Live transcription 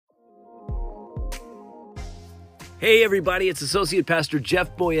Hey everybody, it's Associate Pastor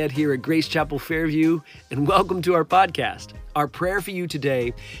Jeff Boyette here at Grace Chapel Fairview, and welcome to our podcast. Our prayer for you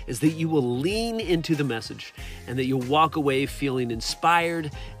today is that you will lean into the message and that you'll walk away feeling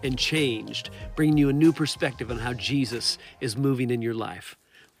inspired and changed, bringing you a new perspective on how Jesus is moving in your life.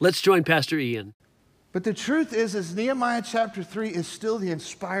 Let's join Pastor Ian. But the truth is Nehemiah chapter 3 is still the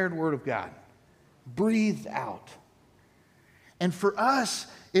inspired word of God, breathed out. And for us,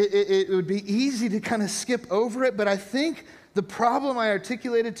 it would be easy to kind of skip over it, but I think the problem I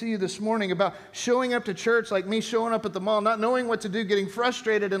articulated to you this morning about showing up to church like me showing up at the mall, not knowing what to do, getting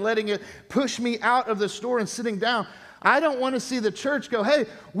frustrated and letting it push me out of the store and sitting down. I don't want to see the church go, hey,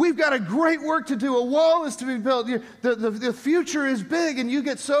 we've got a great work to do. A wall is to be built. The future is big, and you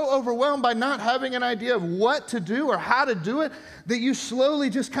get so overwhelmed by not having an idea of what to do or how to do it that you slowly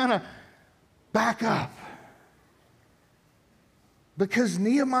just kind of back up. Because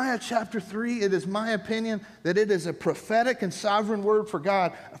Nehemiah chapter 3, it is my opinion that it is a prophetic and sovereign word from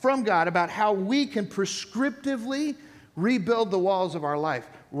God about how we can prescriptively rebuild the walls of our life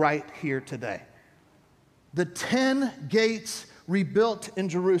right here today. The 10 gates rebuilt in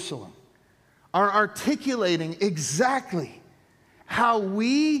Jerusalem are articulating exactly how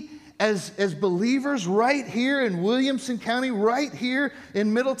we as believers right here in Williamson County, right here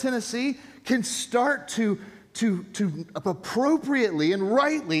in Middle Tennessee, can start to appropriately and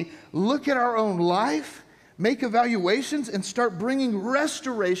rightly look at our own life, make evaluations, and start bringing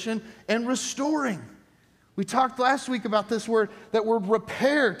restoration and restoring. We talked last week about this word, that word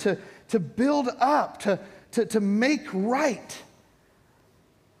repair, to build up, to make right.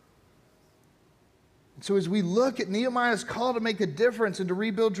 So as we look at Nehemiah's call to make a difference and to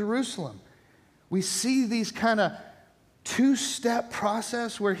rebuild Jerusalem, we see these kind of two-step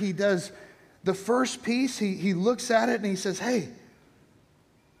process where he does the first piece. He looks at it and he says, hey,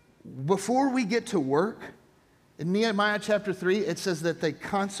 before we get to work, in Nehemiah chapter 3, it says that they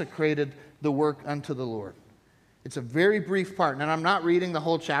consecrated the work unto the Lord. It's a very brief part. And I'm not reading the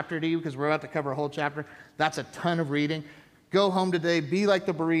whole chapter to you because we're about to cover a whole chapter. That's a ton of reading. Go home today, be like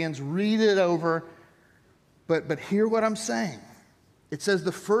the Bereans, read it over. But hear what I'm saying. It says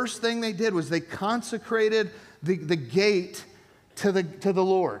the first thing they did was they consecrated the gate to the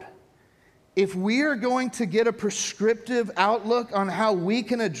Lord. If we are going to get a prescriptive outlook on how we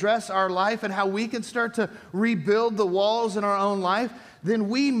can address our life and how we can start to rebuild the walls in our own life, then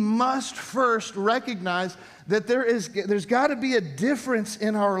we must first recognize that there's got to be a difference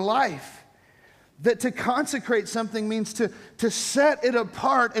in our life. That to consecrate something means to set it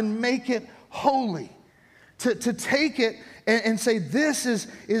apart and make it holy. To take it and say, this is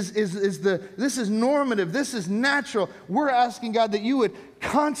normative, this is natural. We're asking God that you would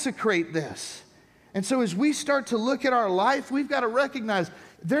consecrate this. And so as we start to look at our life, we've got to recognize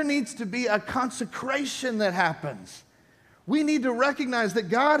there needs to be a consecration that happens. We need to recognize that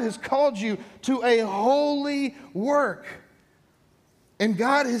God has called you to a holy work. And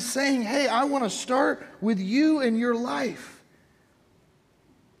God is saying, hey, I want to start with you and your life.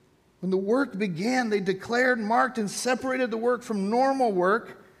 When the work began, they declared, marked, and separated the work from normal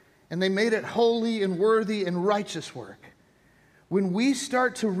work, and they made it holy and worthy and righteous work. When we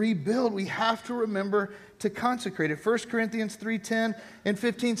start to rebuild, we have to remember to consecrate it. 1 Corinthians 3:10 and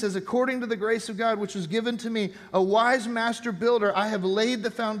 15 says, according to the grace of God which was given to me, a wise master builder, I have laid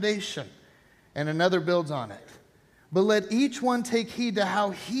the foundation, and another builds on it. But let each one take heed to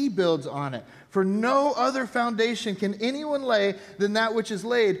how he builds on it. For no other foundation can anyone lay than that which is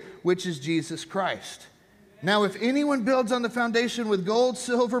laid, which is Jesus Christ. Now, if anyone builds on the foundation with gold,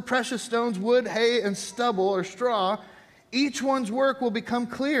 silver, precious stones, wood, hay, and stubble or straw, each one's work will become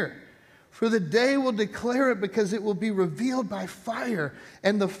clear. For the day will declare it, because it will be revealed by fire,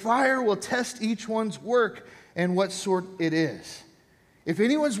 and the fire will test each one's work and what sort it is. If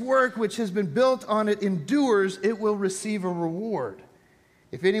anyone's work which has been built on it endures, it will receive a reward.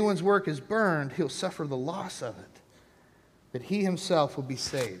 If anyone's work is burned, he'll suffer the loss of it, but he himself will be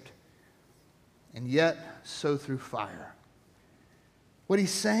saved, and yet so through fire. What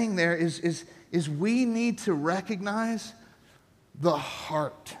he's saying there is we need to recognize the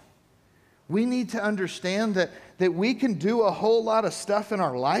heart. We need to understand that we can do a whole lot of stuff in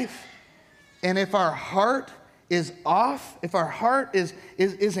our life, and if our heart is off, if our heart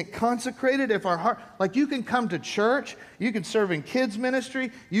isn't consecrated, if our heart, like you can come to church, you can serve in kids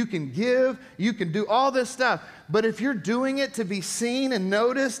ministry, you can give, you can do all this stuff, but if you're doing it to be seen and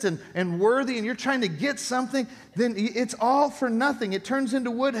noticed and worthy, and you're trying to get something, then it's all for nothing. It turns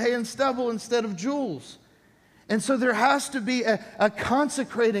into wood, hay, and stubble instead of jewels. And so there has to be a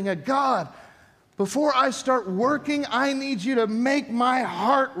consecrating, a God. Before I start working, I need you to make my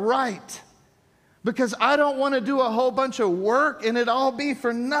heart right. Because I don't want to do a whole bunch of work and it all be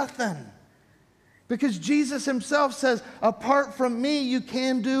for nothing. Because Jesus himself says, apart from me, you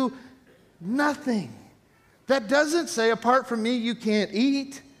can do nothing. That doesn't say, apart from me, you can't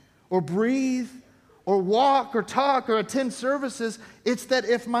eat or breathe or walk or talk or attend services. It's that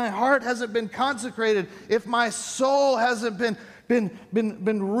if my heart hasn't been consecrated, if my soul hasn't been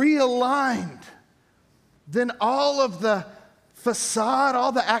realigned, then all of the facade,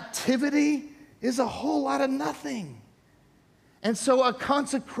 all the activity is a whole lot of nothing. And so a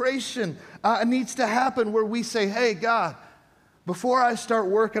consecration needs to happen where we say, hey, God, before I start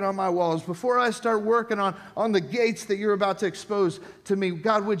working on my walls, before I start working on the gates that you're about to expose to me,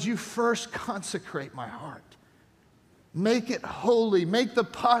 God, would you first consecrate my heart? Make it holy. Make the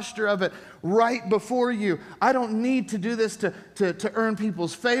posture of it right before you. I don't need to do this to earn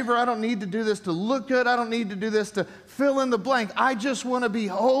people's favor. I don't need to do this to look good. I don't need to do this to fill in the blank. I just want to be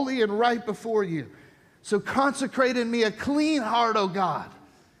holy and right before you. So consecrate in me a clean heart, oh God.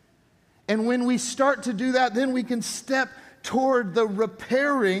 And when we start to do that, then we can step toward the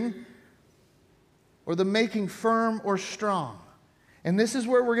repairing or the making firm or strong. And this is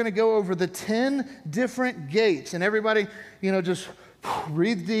where we're going to go over the 10 different gates. And everybody, just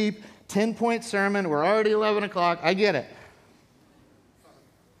breathe deep, 10-point sermon. We're already 11 o'clock. I get it.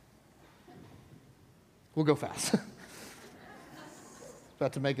 We'll go fast.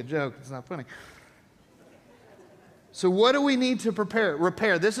 About to make a joke. It's not funny. So what do we need to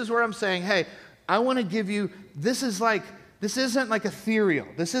repair? This is where I'm saying, hey, I want to give you, this isn't like ethereal.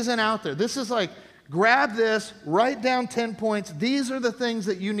 This isn't out there. This is like, grab this, write down 10 points. These are the things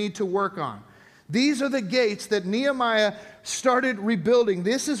that you need to work on. These are the gates that Nehemiah started rebuilding.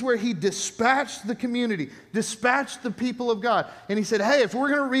 This is where he dispatched the community, dispatched the people of God. And he said, hey, if we're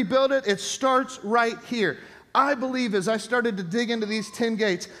going to rebuild it, it starts right here. I believe as I started to dig into these 10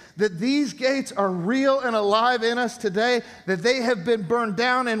 gates, that these gates are real and alive in us today, that they have been burned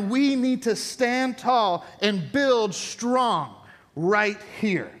down, and we need to stand tall and build strong right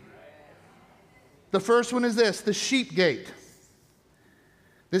here. The first one is this, the sheep gate.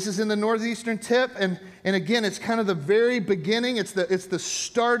 This is in the northeastern tip, and again, it's kind of the very beginning. It's the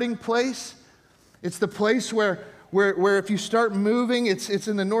starting place. It's the place where if you start moving, it's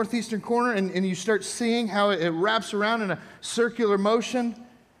in the northeastern corner, and you start seeing how it wraps around in a circular motion.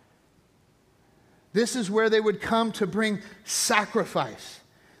 This is where they would come to bring sacrifice.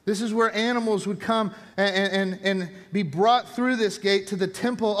 This is where animals would come and be brought through this gate to the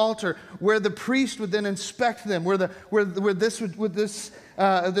temple altar, where the priest would then inspect them, where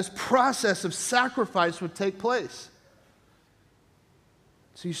this process of sacrifice would take place.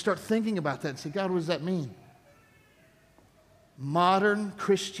 So you start thinking about that and say, God, what does that mean? Modern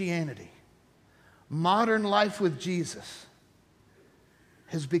Christianity, modern life with Jesus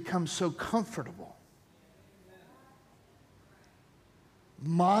has become so comfortable.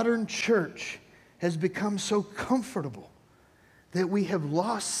 Modern church has become so comfortable that we have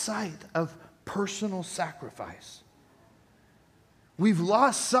lost sight of personal sacrifice. We've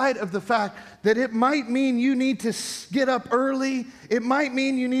lost sight of the fact that it might mean you need to get up early. It might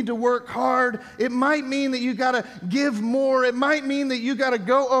mean you need to work hard. It might mean that you got to give more. It might mean that you got to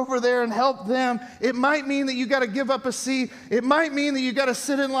go over there and help them. It might mean that you got to give up a seat. It might mean that you got to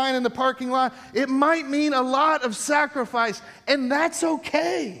sit in line in the parking lot. It might mean a lot of sacrifice, and that's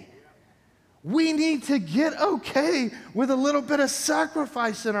okay. We need to get okay with a little bit of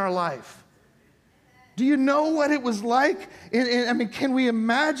sacrifice in our life. Do you know what it was like? Can we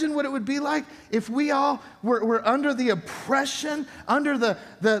imagine what it would be like if we all were under the oppression, under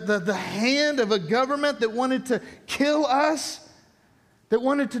the hand of a government that wanted to kill us, that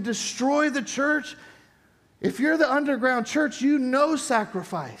wanted to destroy the church? If you're the underground church, you know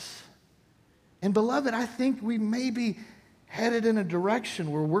sacrifice. And beloved, I think we may be headed in a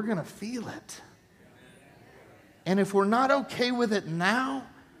direction where we're going to feel it. And if we're not okay with it now,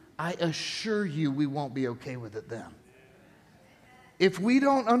 I assure you we won't be okay with it then. If we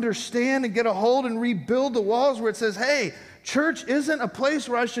don't understand and get a hold and rebuild the walls where it says, hey, church isn't a place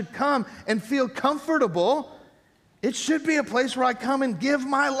where I should come and feel comfortable. It should be a place where I come and give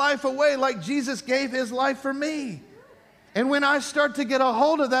my life away like Jesus gave his life for me. And when I start to get a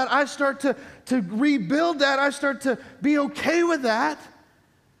hold of that, I start to rebuild that, I start to be okay with that,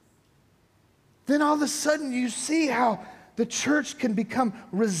 then all of a sudden you see how the church can become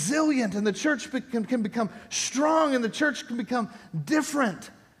resilient, and the church can become strong, and the church can become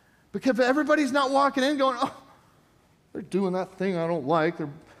different. Because everybody's not walking in going, oh, they're doing that thing I don't like. The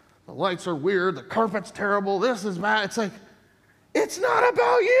lights are weird. The carpet's terrible. This is bad. It's like, it's not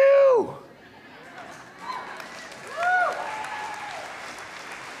about you.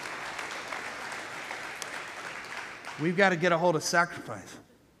 We've got to get a hold of sacrifice.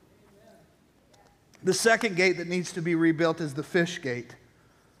 The second gate that needs to be rebuilt is the fish gate.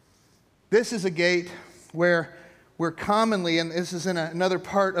 This is a gate where commonly, and this is in another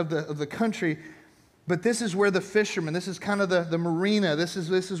part of the country, but this is where the fishermen, this is kind of the marina, this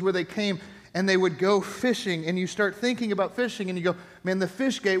is where they came and they would go fishing, and you start thinking about fishing and you go, man, the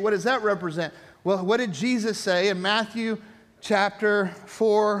fish gate, what does that represent? Well, what did Jesus say in Matthew chapter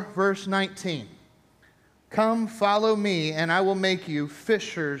 4, verse 19? Come, follow me, and I will make you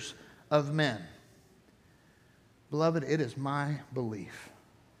fishers of men. Beloved, it is my belief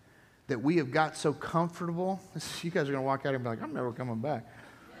that we have got so comfortable. You guys are going to walk out and be like, I'm never coming back.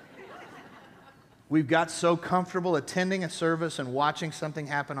 We've got so comfortable attending a service and watching something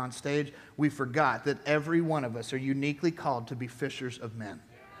happen on stage, we forgot that every one of us are uniquely called to be fishers of men.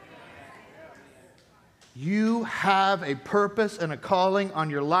 You have a purpose and a calling on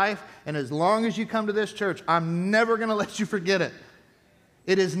your life, and as long as you come to this church, I'm never going to let you forget it.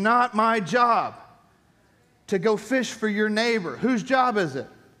 It is not my job to go fish for your neighbor. Whose job is it?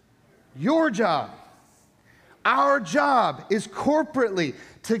 Your job. Our job is corporately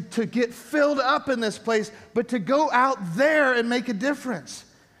to get filled up in this place, but to go out there and make a difference.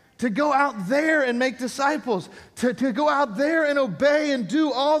 To go out there and make disciples. To go out there and obey and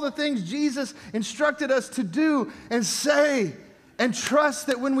do all the things Jesus instructed us to do and say, and trust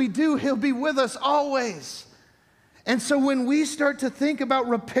that when we do, He'll be with us always. And so when we start to think about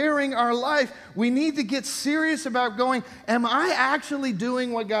repairing our life, we need to get serious about going, am I actually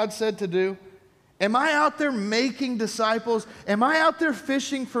doing what God said to do? Am I out there making disciples? Am I out there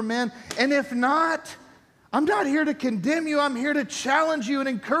fishing for men? And if not, I'm not here to condemn you. I'm here to challenge you and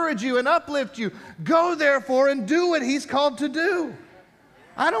encourage you and uplift you. Go therefore and do what He's called to do.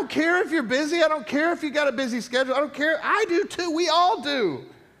 I don't care if you're busy. I don't care if you got a busy schedule. I don't care. I do too. We all do.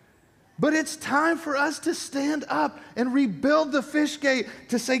 But it's time for us to stand up and rebuild the fish gate,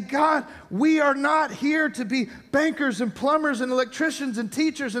 to say, God, we are not here to be bankers and plumbers and electricians and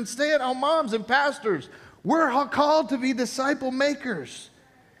teachers and stay-at-home moms and pastors. We're called to be disciple makers.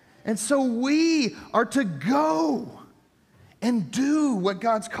 And so we are to go and do what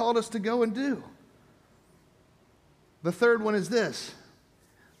God's called us to go and do. The third one is this,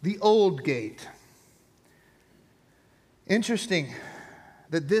 the old gate. Interesting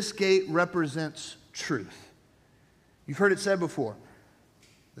that this gate represents truth. You've heard it said before,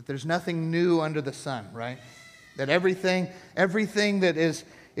 that there's nothing new under the sun, right? That everything that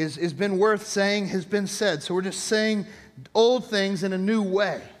is been worth saying has been said. So we're just saying old things in a new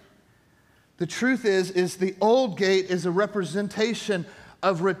way. The truth is the old gate is a representation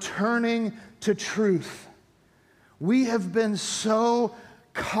of returning to truth. We have been so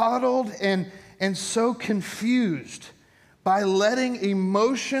coddled and so confused by letting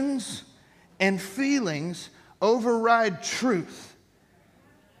emotions and feelings override truth,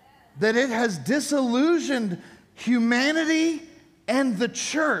 that it has disillusioned humanity and the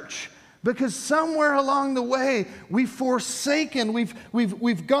church, because somewhere along the way we've forsaken,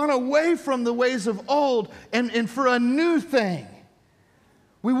 we've gone away from the ways of old and for a new thing.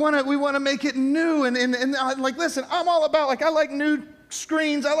 We want to make it new and like, listen, I'm all about, like, I like new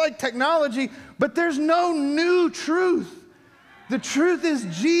screens, I like technology, but there's no new truth. The truth is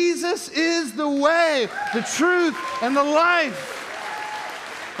Jesus is the way, the truth, and the life.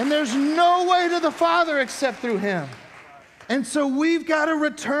 And there's no way to the Father except through Him. And so we've got to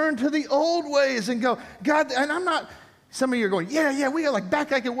return to the old ways and go, God, and I'm not, some of you are going, yeah, we are like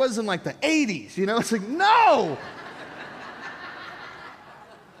back like it was in like the 80s, you know? It's like, no!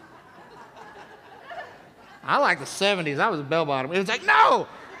 I like the 70s. I was a bell bottom. It's like, no!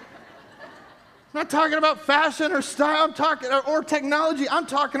 I'm not talking about fashion or style, I'm talking or technology. I'm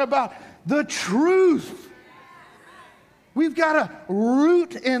talking about the truth. We've got to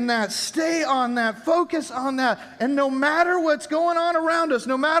root in that, stay on that, focus on that. And no matter what's going on around us,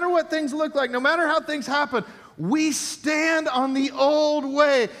 no matter what things look like, no matter how things happen, we stand on the old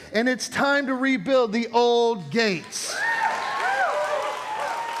way, and it's time to rebuild the old gates.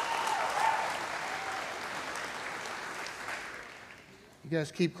 You guys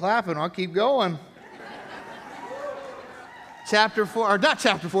keep clapping, I'll keep going.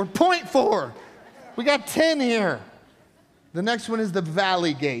 Point 4. We got 10 here. The next one is the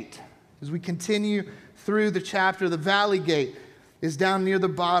valley gate. As we continue through the chapter, the valley gate is down near the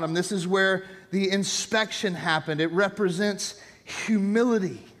bottom. This is where the inspection happened. It represents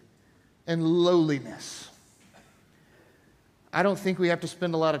humility and lowliness. I don't think we have to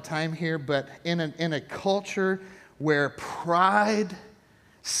spend a lot of time here, but in a culture where pride,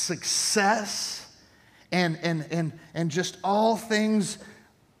 success, and just all things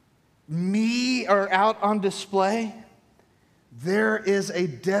me are out on display, there is a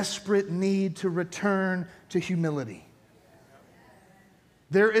desperate need to return to humility.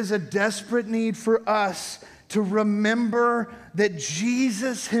 There is a desperate need for us to remember that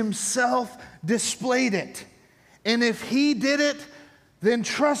Jesus himself displayed it. And if he did it, then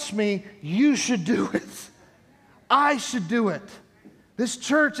trust me, you should do it. I should do it. This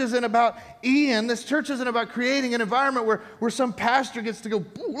church isn't about Ian. This church isn't about creating an environment where some pastor gets to go,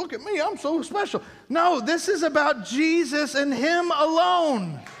 "Ooh, look at me, I'm so special." No, this is about Jesus and him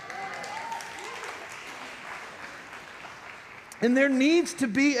alone. And there needs to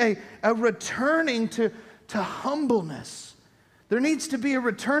be a returning to humbleness. There needs to be a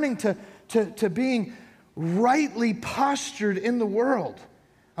returning to being rightly postured in the world.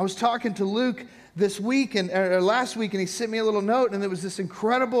 I was talking to Luke this week or last week, and he sent me a little note, and there was this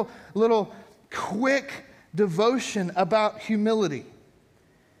incredible little quick devotion about humility.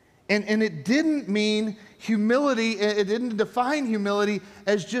 And it didn't mean humility, it didn't define humility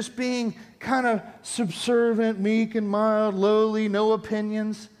as just being kind of subservient, meek and mild, lowly, no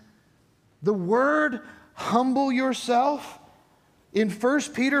opinions. The word humble yourself, in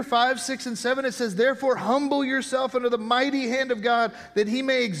 1 Peter 5, 6, and 7, it says, "Therefore humble yourself under the mighty hand of God, that he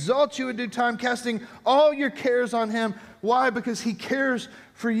may exalt you in due time, casting all your cares on him." Why? Because he cares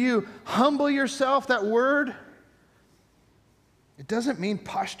for you. Humble yourself, that word, it doesn't mean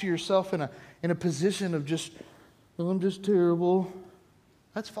posture yourself in a position of just, "Oh, I'm just terrible."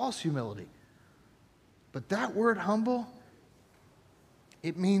 That's false humility. But that word humble,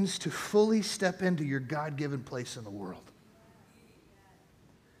 it means to fully step into your God-given place in the world.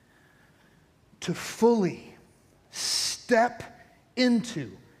 To fully step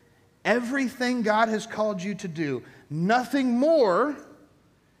into everything God has called you to do. Nothing more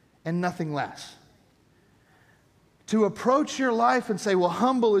and nothing less. To approach your life and say, well,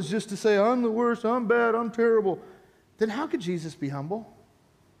 humble is just to say, "I'm the worst, I'm bad, I'm terrible." Then how could Jesus be humble?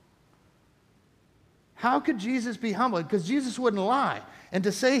 How could Jesus be humble? Because Jesus wouldn't lie. And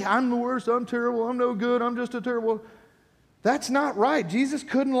to say, "I'm the worst, I'm terrible, I'm no good, I'm just a terrible," that's not right. Jesus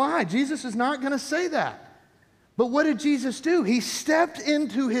couldn't lie. Jesus is not going to say that. But what did Jesus do? He stepped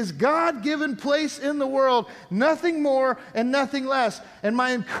into his God-given place in the world, nothing more and nothing less. And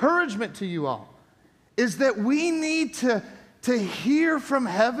my encouragement to you all is that we need to hear from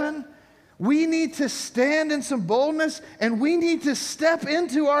heaven. We need to stand in some boldness, and we need to step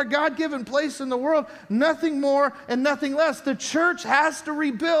into our God-given place in the world, nothing more and nothing less. The church has to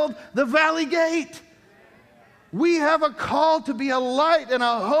rebuild the Valley Gate. We have a call to be a light and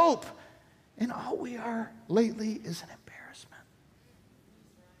a hope, and all we are lately is an embarrassment.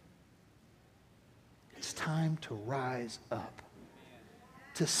 It's time to rise up,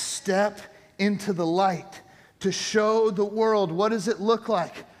 to step into the light, to show the world what does it look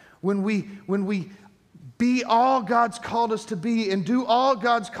like when we be all God's called us to be and do all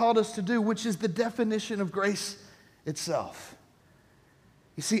God's called us to do, which is the definition of grace itself.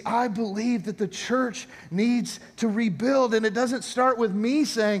 You see, I believe that the church needs to rebuild, and it doesn't start with me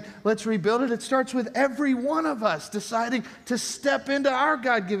saying, "Let's rebuild it." It starts with every one of us deciding to step into our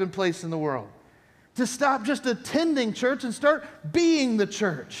God-given place in the world, to stop just attending church and start being the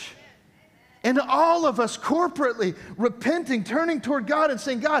church. And all of us corporately repenting, turning toward God and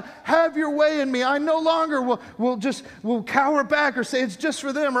saying, "God, have your way in me. I no longer will cower back or say it's just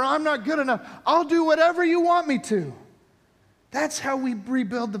for them or I'm not good enough. I'll do whatever you want me to." That's how we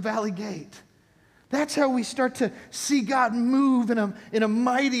rebuild the Valley Gate. That's how we start to see God move in a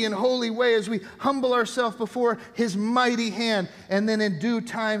mighty and holy way as we humble ourselves before his mighty hand. And then in due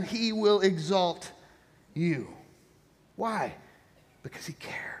time, he will exalt you. Why? Because he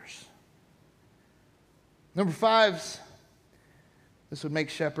cares. Number 5, this would make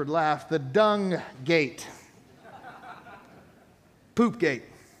Shepherd laugh, the dung gate. Poop gate.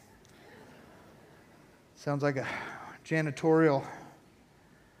 Sounds like a janitorial. I'm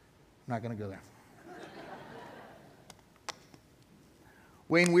not going to go there.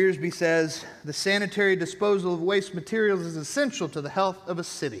 Wayne Wiersbe says, "The sanitary disposal of waste materials is essential to the health of a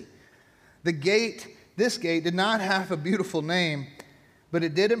city." This gate did not have a beautiful name, but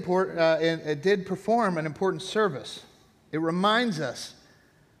it did perform an important service. It reminds us,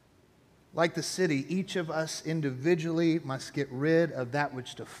 like the city, each of us individually must get rid of that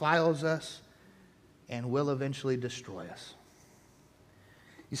which defiles us and will eventually destroy us.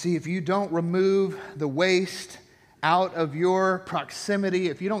 You see, if you don't remove the waste out of your proximity,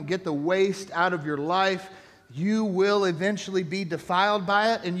 if you don't get the waste out of your life, you will eventually be defiled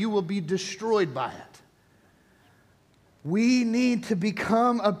by it and you will be destroyed by it. We need to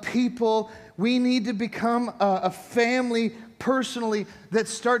become a people, we need to become a family personally that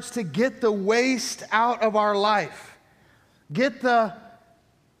starts to get the waste out of our life. Get the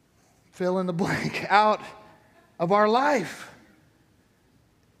fill in the blank out of our life.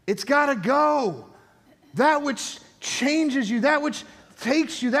 It's got to go. That which changes you, that which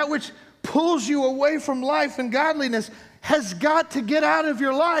takes you, that which pulls you away from life and godliness has got to get out of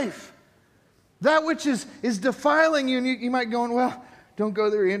your life. That which is defiling you, and you might go, well, don't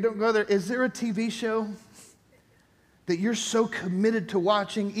go there, Ian, don't go there. Is there a TV show that you're so committed to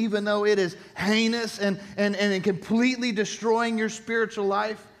watching, even though it is heinous and completely destroying your spiritual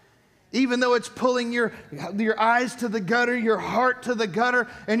life? Even though it's pulling your eyes to the gutter, your heart to the gutter,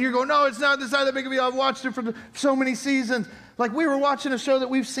 and you're going, no, it's not that big of a deal. I've watched it for so many seasons. Like we were watching a show that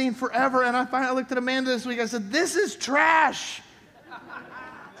we've seen forever, and I finally looked at Amanda this week. I said, this is trash.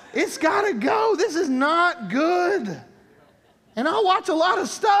 It's got to go. This is not good. And I'll watch a lot of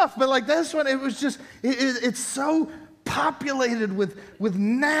stuff, but like this one, it was just, it's so populated with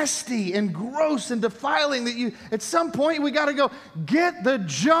nasty and gross and defiling that you, at some point, we got to go, get the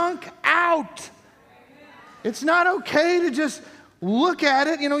junk out. It's not okay to just look at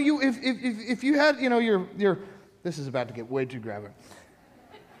it. You know, if you had, you know, your this is about to get way too graphic.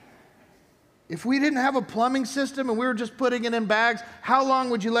 If we didn't have a plumbing system and we were just putting it in bags, how long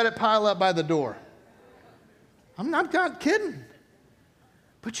would you let it pile up by the door? I'm not kidding.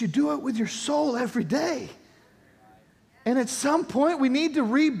 But you do it with your soul every day. And at some point, we need to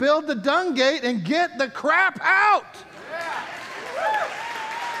rebuild the dung gate and get the crap out. Yeah.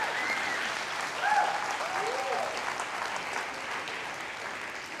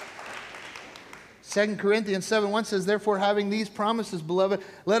 2 Corinthians 7:1 says, therefore, having these promises, beloved,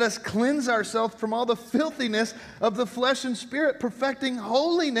 let us cleanse ourselves from all the filthiness of the flesh and spirit, perfecting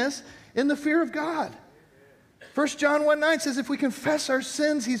holiness in the fear of God. 1 John 1:9 says, if we confess our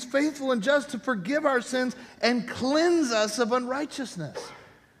sins, he's faithful and just to forgive our sins and cleanse us of unrighteousness.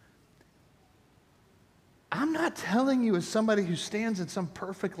 I'm not telling you as somebody who stands in some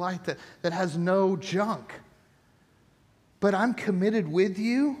perfect light that has no junk. But I'm committed with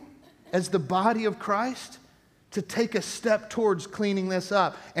you as the body of Christ to take a step towards cleaning this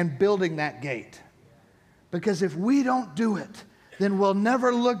up and building that gate. Because if we don't do it, then we'll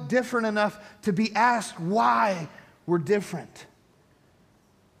never look different enough to be asked why we're different.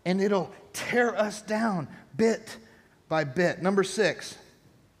 And it'll tear us down bit by bit. Number 6,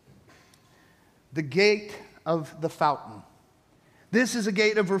 the gate of the fountain. This is a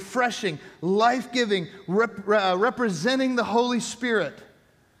gate of refreshing, life-giving, representing the Holy Spirit.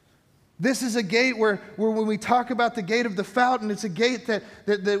 This is a gate where when we talk about the gate of the fountain, it's a gate that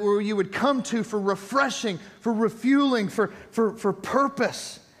where you would come to for refreshing, for refueling, for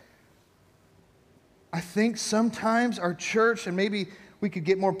purpose. I think sometimes our church, and maybe we could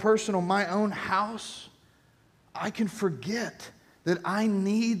get more personal, my own house, I can forget that I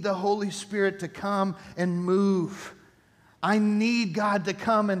need the Holy Spirit to come and move. I need God to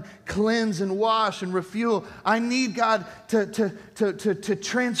come and cleanse and wash and refuel. I need God to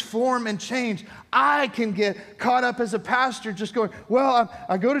transform and change. I can get caught up as a pastor just going, well,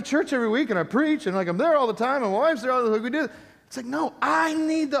 I go to church every week and I preach and like I'm there all the time and my wife's there all the time. We do. It's like, no, I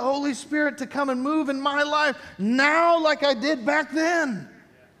need the Holy Spirit to come and move in my life now like I did back then.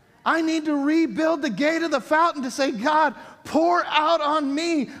 I need to rebuild the gate of the fountain to say, God, pour out on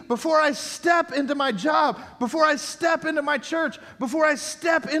me before I step into my job, before I step into my church, before I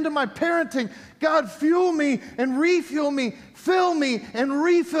step into my parenting. God, fuel me and refuel me, fill me and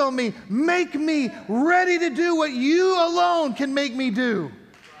refill me, make me ready to do what you alone can make me do.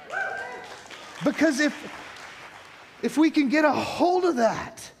 Because if we can get a hold of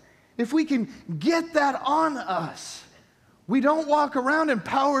that, if we can get that on us, we don't walk around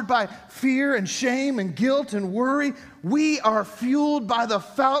empowered by fear and shame and guilt and worry. We are fueled by the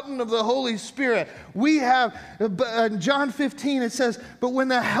fountain of the Holy Spirit. We have, John 15, it says, but when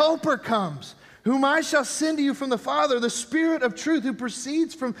the Helper comes, whom I shall send to you from the Father, the Spirit of truth who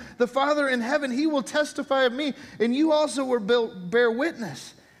proceeds from the Father in heaven, he will testify of me, and you also will bear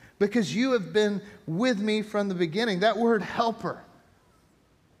witness, because you have been with me from the beginning. That word helper,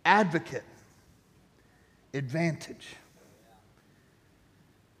 advocate, advantage.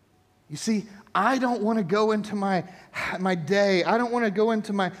 You see, I don't want to go into my day. I don't want to go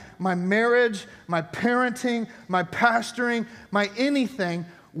into my marriage, my parenting, my pastoring, my anything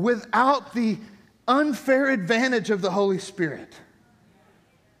without the unfair advantage of the Holy Spirit.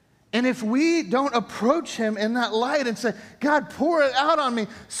 And if we don't approach him in that light and say, God, pour it out on me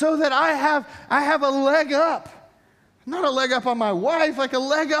so that I have a leg up. Not a leg up on my wife, like a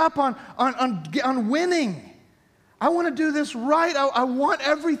leg up on winning. I want to do this right. I want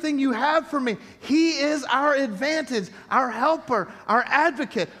everything you have for me. He is our advantage, our helper, our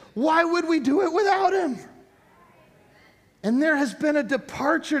advocate. Why would we do it without him? And there has been a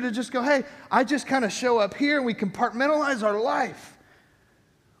departure to just go, hey, I just kind of show up here and we compartmentalize our life.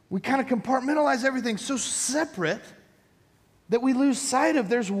 We kind of compartmentalize everything so separate that we lose sight of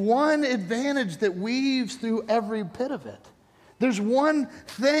there's one advantage that weaves through every bit of it. There's one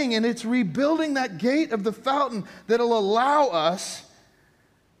thing, and it's rebuilding that gate of the fountain that'll allow us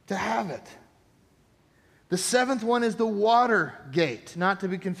to have it. The seventh one is the water gate, not to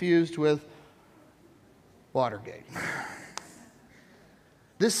be confused with Watergate.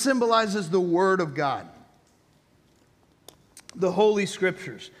 This symbolizes the Word of God, the Holy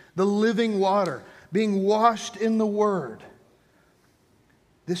Scriptures, the living water, being washed in the Word.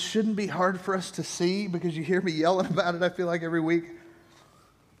 This shouldn't be hard for us to see because you hear me yelling about it, I feel like, every week.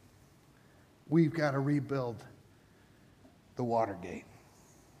 We've got to rebuild the Watergate.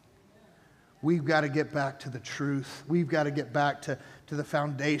 We've got to get back to the truth. We've got to get back to the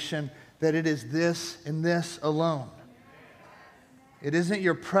foundation that it is this and this alone. It isn't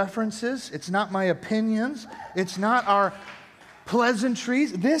your preferences. It's not my opinions. It's not our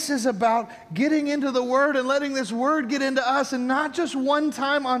pleasantries. This is about getting into the Word and letting this Word get into us, and not just one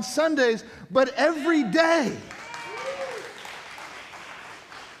time on Sundays, but every day.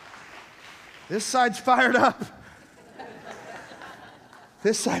 This side's fired up.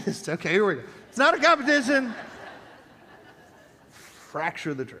 This side is, okay, here we go. It's not a competition.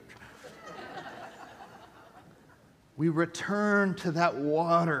 Fracture the church. We return to that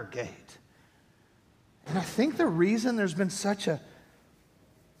water gate. And I think the reason there's been such a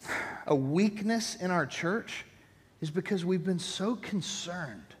weakness in our church is because we've been so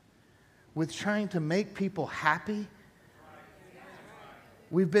concerned with trying to make people happy.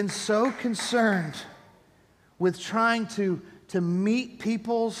 We've been so concerned with trying to meet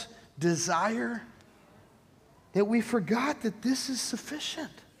people's desire that we forgot that this is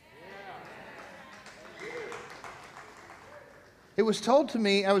sufficient. It was told to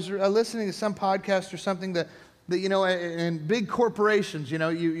me, I was listening to some podcast or something that you know, in big corporations, you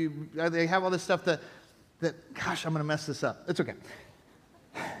know, they have all this stuff that, gosh, I'm going to mess this up. It's okay.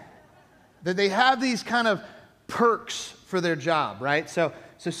 That they have these kind of perks for their job, right? So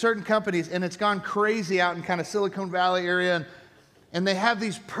certain companies, and it's gone crazy out in kind of Silicon Valley area, and they have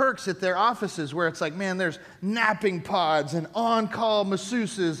these perks at their offices where it's like, man, there's napping pods and on-call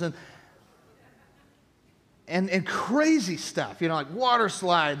masseuses and crazy stuff, you know, like water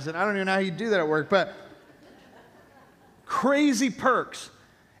slides, and I don't even know how you do that at work, but crazy perks.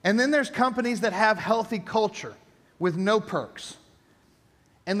 And then there's companies that have healthy culture with no perks.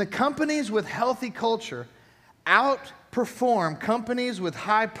 And the companies with healthy culture outperform companies with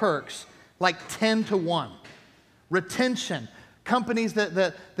high perks like 10-1. Retention. Companies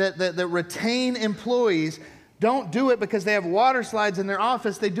that retain employees don't do it because they have water slides in their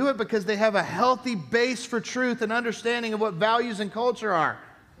office. They do it because they have a healthy base for truth and understanding of what values and culture are.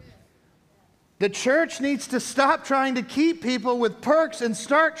 The church needs to stop trying to keep people with perks and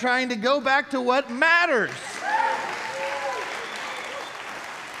start trying to go back to what matters.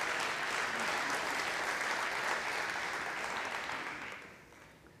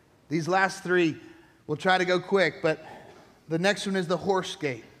 These last three, we'll try to go quick, but the next one is the horse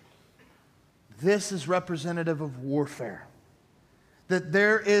gate. This is representative of warfare. That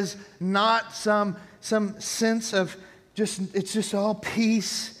there is not some sense of it's just all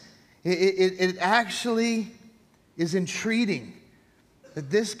peace. It actually is entreating.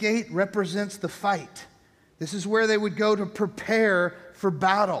 That this gate represents the fight. This is where they would go to prepare for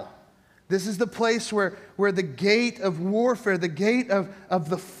battle. This is the place where the gate of warfare, the gate of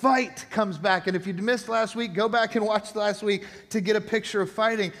the fight comes back. And if you missed last week, go back and watch last week to get a picture of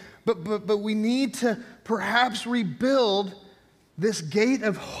fighting. But we need to perhaps rebuild this gate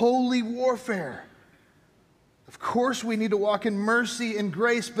of holy warfare. Of course, we need to walk in mercy and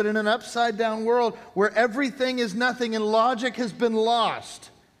grace, but in an upside-down world where everything is nothing and logic has been lost.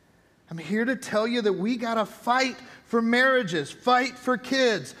 I'm here to tell you that we got to fight for marriages, fight for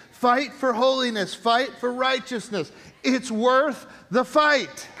kids, fight for holiness, fight for righteousness. It's worth the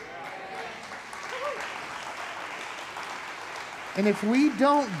fight. And if we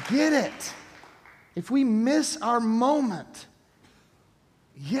don't get it, if we miss our moment,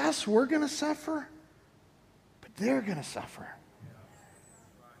 yes, we're going to suffer, but they're going to suffer.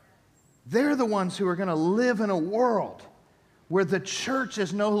 They're the ones who are going to live in a world where the church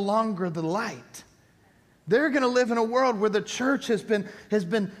is no longer the light. They're going to live in a world where the church has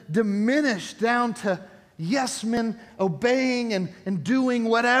been diminished down to yes men obeying and doing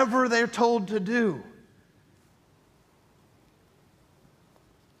whatever they're told to do.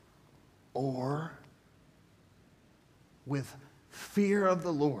 Or with fear of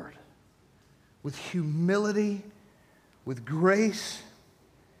the Lord, with humility, with grace,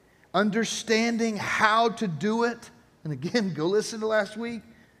 understanding how to do it, and again, go listen to last week,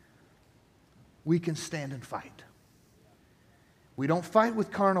 we can stand and fight. We don't fight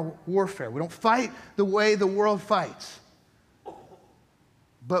with carnal warfare. We don't fight the way the world fights,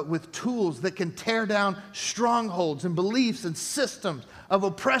 but with tools that can tear down strongholds and beliefs and systems of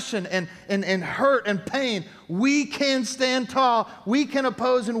oppression and hurt and pain. We can stand tall, we can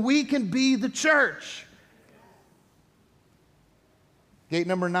oppose, and we can be the church. Gate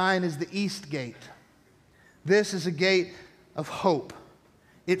number 9 is the East Gate. This is a gate of hope.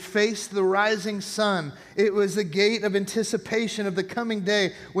 It faced the rising sun. It was a gate of anticipation of the coming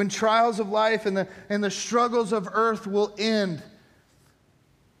day when trials of life and the struggles of earth will end.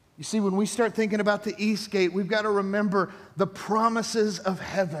 You see, when we start thinking about the East Gate, we've got to remember the promises of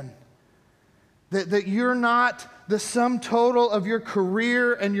heaven. That you're not the sum total of your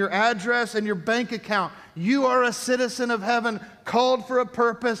career and your address and your bank account. You are a citizen of heaven, called for a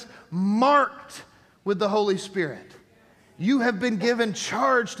purpose, marked with the Holy Spirit. You have been given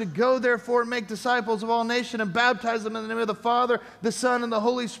charge to go, therefore, and make disciples of all nations and baptize them in the name of the Father, the Son, and the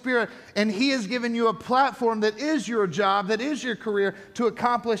Holy Spirit. And He has given you a platform that is your job, that is your career, to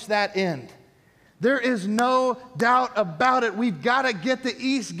accomplish that end. There is no doubt about it. We've got to get the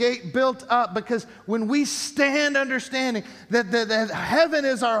East Gate built up, because when we stand understanding that heaven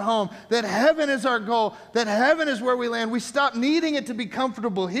is our home, that heaven is our goal, that heaven is where we land, we stop needing it to be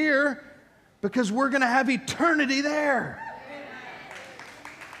comfortable here, because we're going to have eternity there.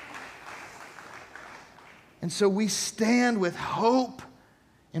 And so we stand with hope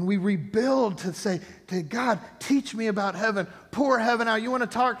and we rebuild to say to God, teach me about heaven. Pour heaven out. You want to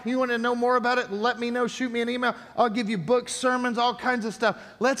talk? You want to know more about it? Let me know. Shoot me an email. I'll give you books, sermons, all kinds of stuff.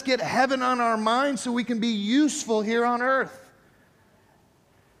 Let's get heaven on our minds so we can be useful here on earth.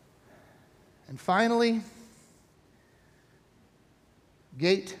 And finally,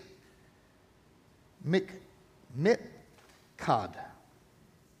 gate Mitkad.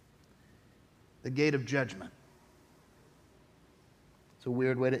 The gate of judgment. It's a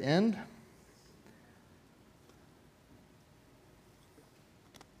weird way to end.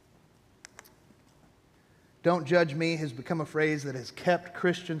 Don't judge me has become a phrase that has kept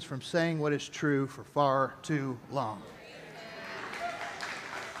Christians from saying what is true for far too long.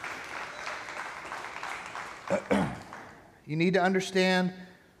 You need to understand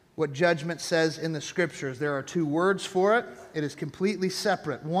what judgment says in the Scriptures. There are 2 words for it. It is completely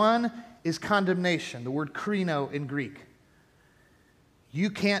separate. One is condemnation, the word krino in Greek. You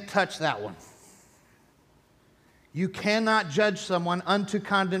can't touch that one. You cannot judge someone unto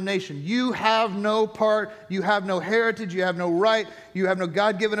condemnation. You have no part, you have no heritage, you have no right, you have no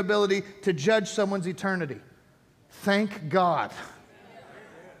God-given ability to judge someone's eternity. Thank God.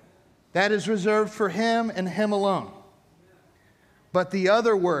 That is reserved for Him and Him alone. But the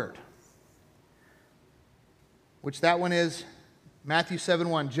other word, which that one is Matthew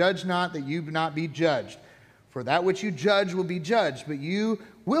 7:1, judge not that you not be judged. For that which you judge will be judged, but you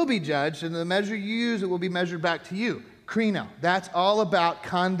will be judged, and the measure you use, it will be measured back to you. Krino, that's all about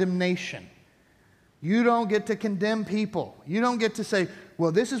condemnation. You don't get to condemn people. You don't get to say,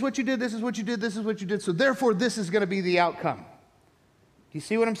 well, this is what you did, this is what you did, this is what you did, so therefore this is going to be the outcome. Do you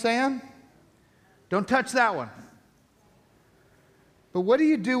see what I'm saying? Don't touch that one. But what do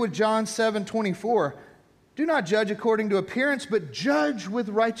you do with John 7:24? Do not judge according to appearance, but judge with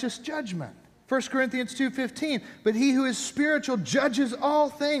righteous judgment. 1 Corinthians 2:15, but he who is spiritual judges all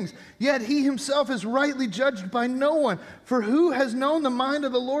things, yet he himself is rightly judged by no one. For who has known the mind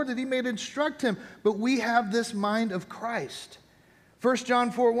of the Lord that he may instruct him? But we have this mind of Christ. 1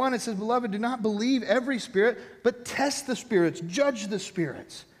 John 4:1, it says, beloved, do not believe every spirit, but test the spirits, judge the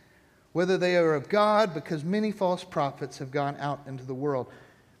spirits, whether they are of God, because many false prophets have gone out into the world.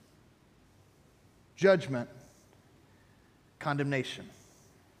 Judgment, condemnation.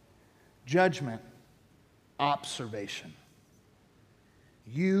 Judgment, observation.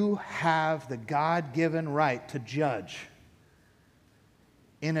 You have the God-given right to judge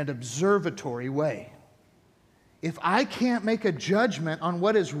in an observatory way. If I can't make a judgment on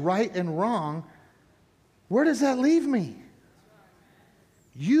what is right and wrong, where does that leave me?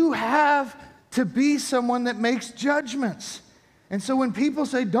 You have to be someone that makes judgments. And so when people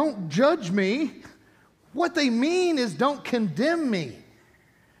say, don't judge me, what they mean is don't condemn me.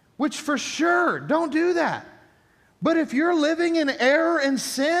 Which for sure, don't do that. But if you're living in error and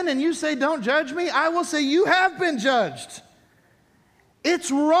sin and you say, don't judge me, I will say you have been judged.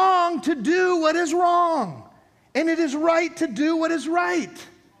 It's wrong to do what is wrong. And it is right to do what is right.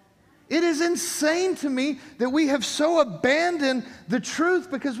 It is insane to me that we have so abandoned the truth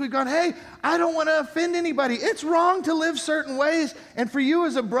because we've gone, hey, I don't want to offend anybody. It's wrong to live certain ways. And for you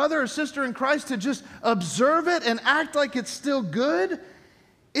as a brother or sister in Christ to just observe it and act like it's still good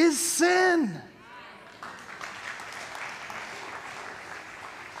is sin.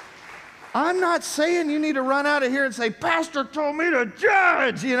 I'm not saying you need to run out of here and say, Pastor told me to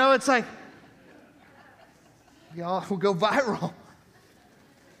judge. You know, it's like, y'all will go viral.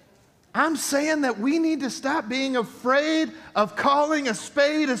 I'm saying that we need to stop being afraid of calling a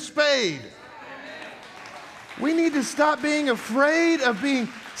spade a spade. We need to stop being afraid of being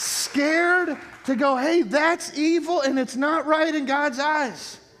scared to go, hey, that's evil and it's not right in God's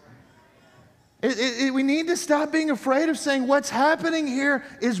eyes. We need to stop being afraid of saying what's happening here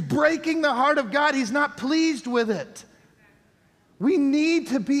is breaking the heart of God. He's not pleased with it. We need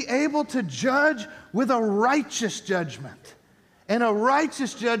to be able to judge with a righteous judgment. And a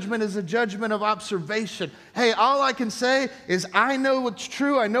righteous judgment is a judgment of observation. Hey, all I can say is I know what's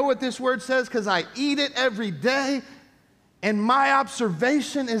true. I know what this word says because I eat it every day. And my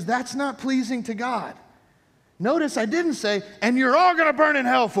observation is that's not pleasing to God. Notice I didn't say, and you're all going to burn in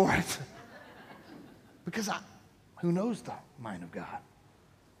hell for it. Because who knows the mind of God?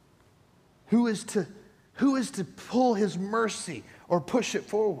 Who is to pull his mercy or push it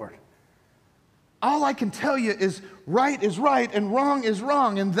forward? All I can tell you is right and wrong is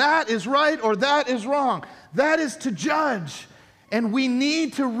wrong, and that is right or that is wrong. That is to judge. And we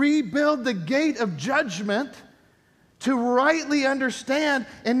need to rebuild the gate of judgment to rightly understand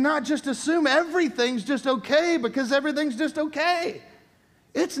and not just assume everything's just okay because everything's just okay.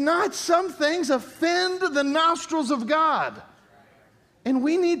 It's not. Some things offend the nostrils of God. And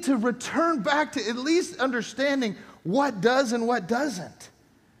we need to return back to at least understanding what does and what doesn't.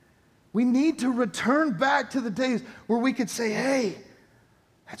 We need to return back to the days where we could say, hey,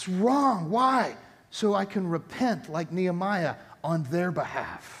 that's wrong. Why? So I can repent like Nehemiah on their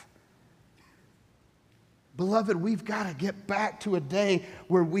behalf. Beloved, we've got to get back to a day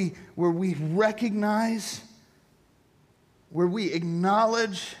where we recognize, where we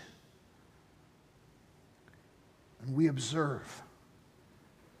acknowledge, and we observe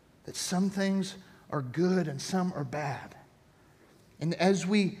that some things are good and some are bad. And as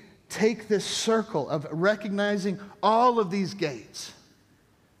we take this circle of recognizing all of these gates,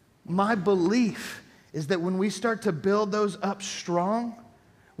 my belief is that when we start to build those up strong,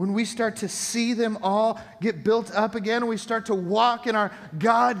 when we start to see them all get built up again, and we start to walk in our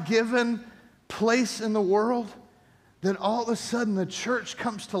God-given place in the world, then all of a sudden the church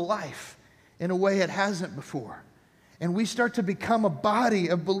comes to life in a way it hasn't before. And we start to become a body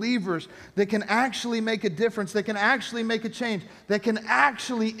of believers that can actually make a difference, that can actually make a change, that can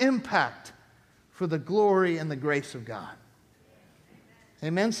actually impact for the glory and the grace of God.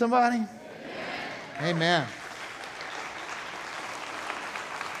 Amen, somebody? Amen. Amen.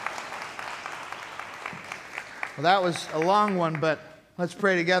 Well, that was a long one, but let's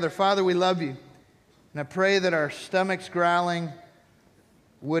pray together. Father, we love you. And I pray that our stomachs growling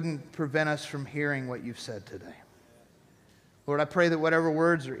wouldn't prevent us from hearing what you've said today. Lord, I pray that whatever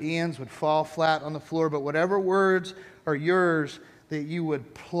words are Ian's would fall flat on the floor, but whatever words are yours, that you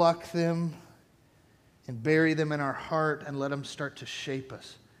would pluck them and bury them in our heart and let them start to shape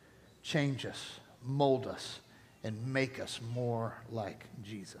us, change us, mold us, and make us more like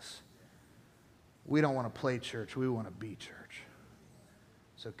Jesus. We don't want to play church. We want to be church.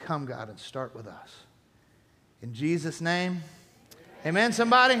 So come, God, and start with us. In Jesus' name, amen,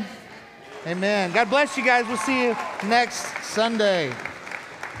 somebody? Amen. God bless you guys. We'll see you next Sunday.